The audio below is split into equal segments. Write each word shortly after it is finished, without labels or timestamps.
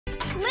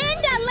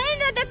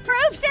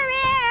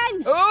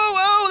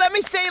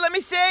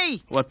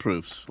see. What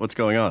proofs? What's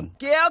going on?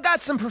 Gayle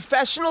got some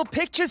professional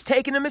pictures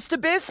taken of Mr.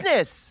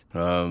 Business.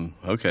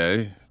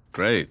 Okay.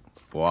 Great.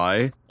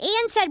 Why?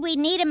 Ian said we'd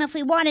need him if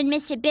we wanted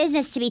Mr.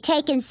 Business to be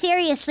taken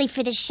seriously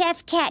for the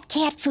Chef cat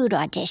food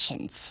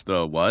auditions.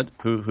 The what?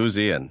 Who's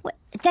Ian?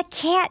 The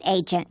cat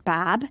agent,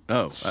 Bob.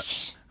 Oh,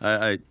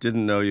 I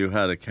didn't know you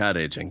had a cat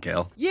agent,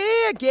 Gayle.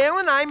 Yeah, Gayle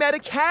and I met a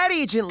cat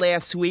agent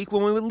last week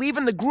when we were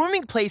leaving the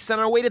grooming place on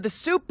our way to the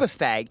soup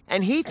buffet.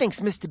 And he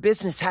thinks Mr.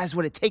 Business has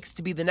what it takes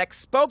to be the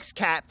next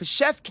spokescat for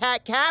Chef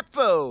cat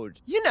food.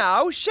 You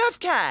know, Chef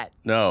Cat.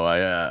 No,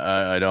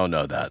 I don't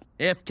know that.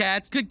 If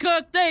cats could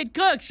cook, they'd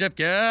cook, Chef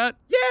Cat.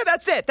 Yeah,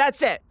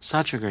 that's it.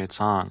 Such a great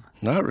song.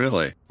 Not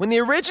really. When the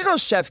original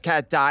Chef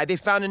Cat died, they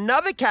found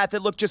another cat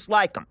that looked just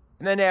like him.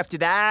 And then after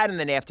that, and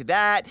then after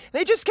that,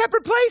 they just kept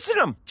replacing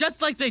him.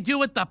 Just like they do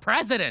with the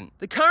president.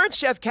 The current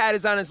Chef Cat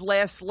is on his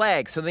last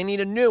leg, so they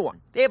need a new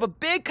one. They have a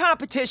big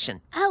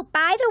competition. Oh,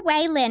 by the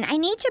way, Lynn, I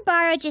need to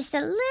borrow just a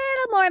little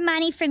more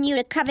money from you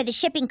to cover the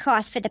shipping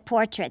costs for the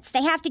portraits.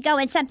 They have to go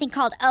in something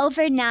called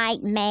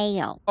overnight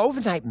mail.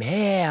 Overnight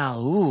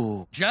mail,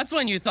 ooh. Just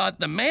when you thought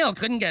the mail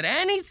couldn't get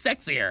any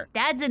sexier.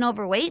 Dad's an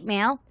overweight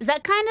male. Is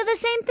that kind of the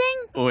same thing?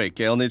 Oh, wait,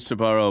 Gayle needs to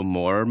borrow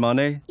more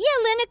money?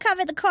 Yeah, Lynn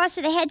covered the cost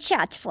of the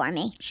headshots for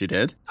me. She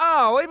did?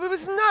 Oh, it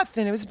was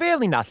nothing. It was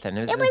barely nothing.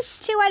 It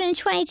was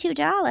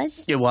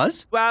 $222. It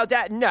was? Well,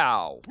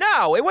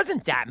 no, it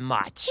wasn't that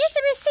much. Here's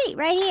the receipt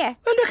right here.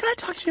 Linda, can I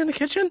talk to you in the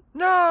kitchen?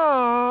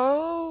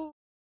 No.